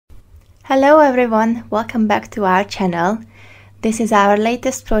Hello everyone, welcome back to our channel. This is our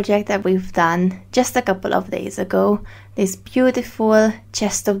latest project that we've done just a couple of days ago. This beautiful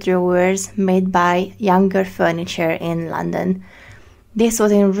chest of drawers made by Younger Furniture in London. This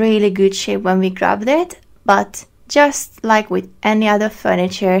was in really good shape when we grabbed it, but just like with any other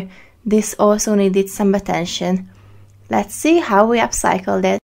furniture, this also needed some attention. Let's see how we upcycled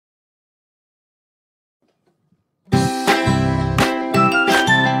it.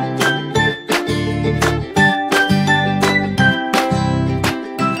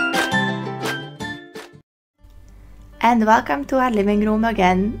 And welcome to our living room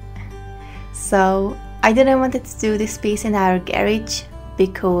again. So I didn't want to do this piece in our garage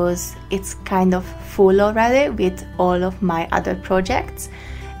because it's kind of full already with all of my other projects,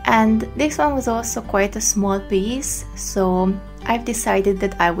 and this one was also quite a small piece, so I've decided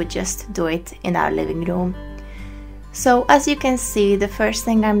that I would just do it in our living room. So as you can see, the first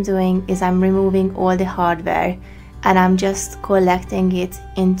thing I'm doing is I'm removing all the hardware and I'm just collecting it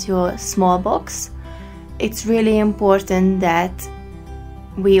into a small box. It's really important that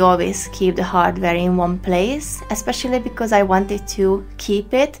we always keep the hardware in one place, especially because I wanted to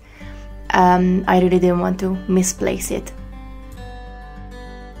keep it. I really didn't want to misplace it.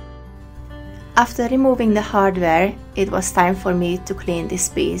 After removing the hardware, it was time for me to clean this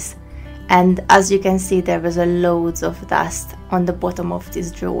piece. And as you can see, there was a loads of dust on the bottom of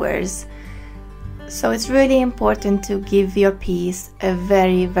these drawers. So it's really important to give your piece a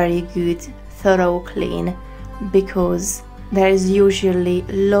very good thorough clean, because there is usually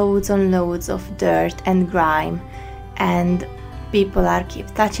loads and loads of dirt and grime, and people are keep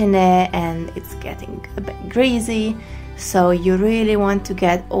touching it and it's getting a bit greasy, so you really want to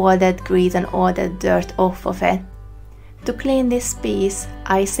get all that grease and all that dirt off of it. To clean this piece,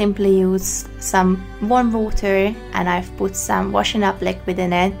 I simply use some warm water and I've put some washing up liquid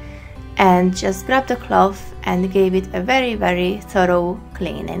in it and just grabbed the cloth and gave it a very thorough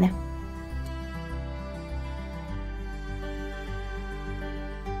cleaning.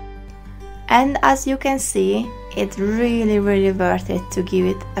 And as you can see, it's really worth it to give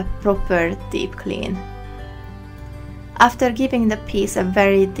it a proper deep clean. After giving the piece a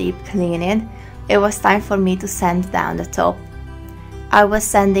very deep cleaning, it was time for me to sand down the top. I was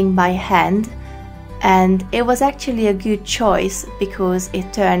sanding by hand, and it was actually a good choice because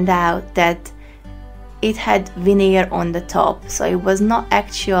it turned out that it had veneer on the top, so it was not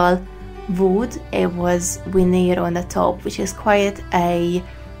actual wood, it was veneer on the top, which is quite a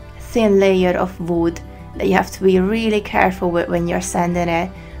thin layer of wood that you have to be really careful with when you're sanding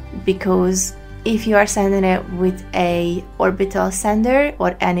it, because if you are sanding it with a orbital sander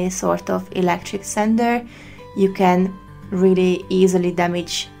or any sort of electric sander, you can really easily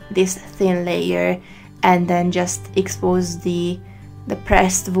damage this thin layer and then just expose the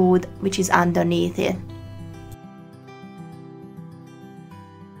pressed wood which is underneath it.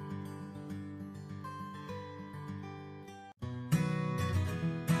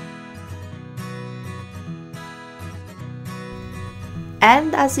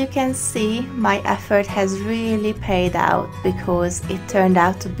 And as you can see, my effort has really paid out because it turned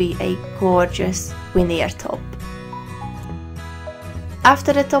out to be a gorgeous veneer top.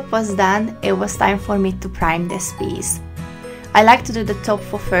 After the top was done, it was time for me to prime this piece. I like to do the top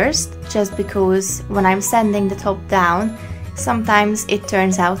first, just because when I'm sanding the top down, sometimes it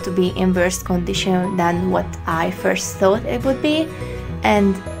turns out to be in worse condition than what I first thought it would be.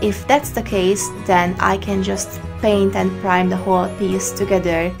 And if that's the case, then I can just paint and prime the whole piece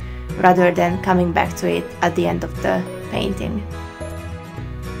together rather than coming back to it at the end of the painting.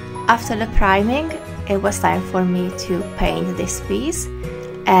 After the priming, it was time for me to paint this piece,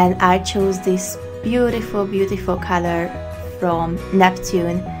 and I chose this beautiful color from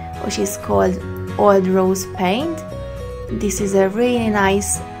Neptune, which is called Old Rose Paint. This is a really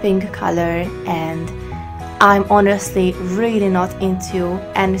nice pink color, and I'm honestly really not into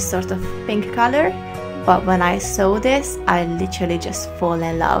any sort of pink color, but when I saw this, I literally just fall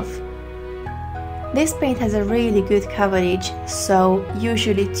in love. This paint has a really good coverage, so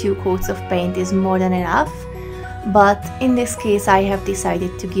usually 2 coats of paint is more than enough, but in this case I have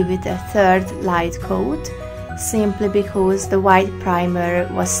decided to give it a 3rd light coat, simply because the white primer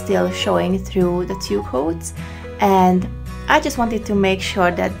was still showing through the 2 coats, and I just wanted to make sure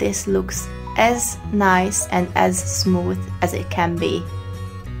that this looks as nice and as smooth as it can be.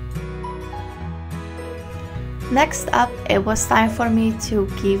 Next up, it was time for me to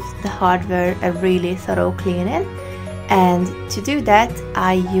give the hardware a really thorough cleaning, and to do that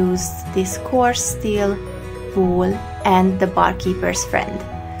I used this coarse steel wool and the barkeeper's friend.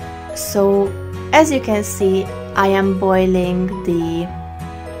 So as you can see, I am boiling the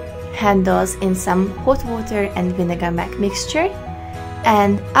handles in some hot water and vinegar mixture,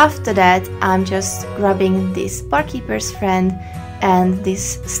 and after that I'm just grabbing this Barkeeper's Friend and this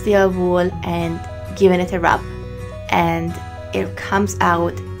steel wool and giving it a rub, and it comes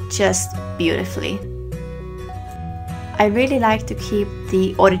out just beautifully. I really like to keep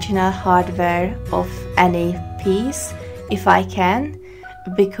the original hardware of any piece if I can,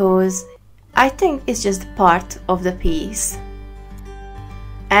 because I think it's just part of the piece.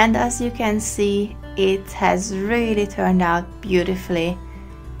 And as you can see, it has really turned out beautifully.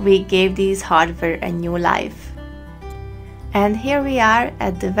 We gave this hardware a new life. And here we are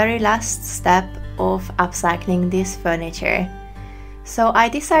at the very last step of upcycling this furniture. So I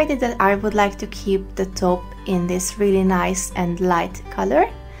decided that I would like to keep the top in this really nice and light color,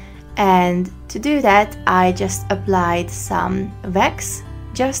 and to do that I just applied some wax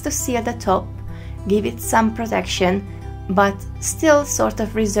just to seal the top, give it some protection, but still sort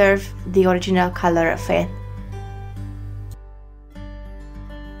of reserve the original color of it.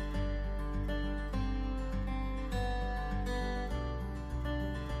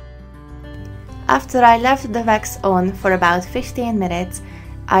 After I left the wax on for about 15 minutes,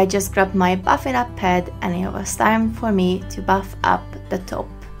 I just grabbed my buffing up pad and it was time for me to buff up the top.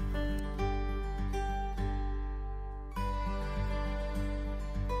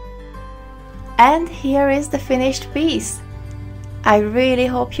 And here is the finished piece. I really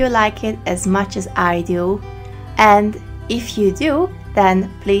hope you like it as much as I do, and if you do, then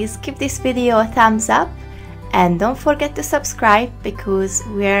please give this video a thumbs up and don't forget to subscribe, because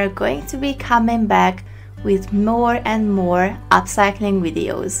we're going to be coming back with more and more upcycling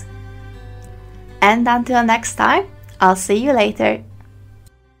videos. And until next time, I'll see you later.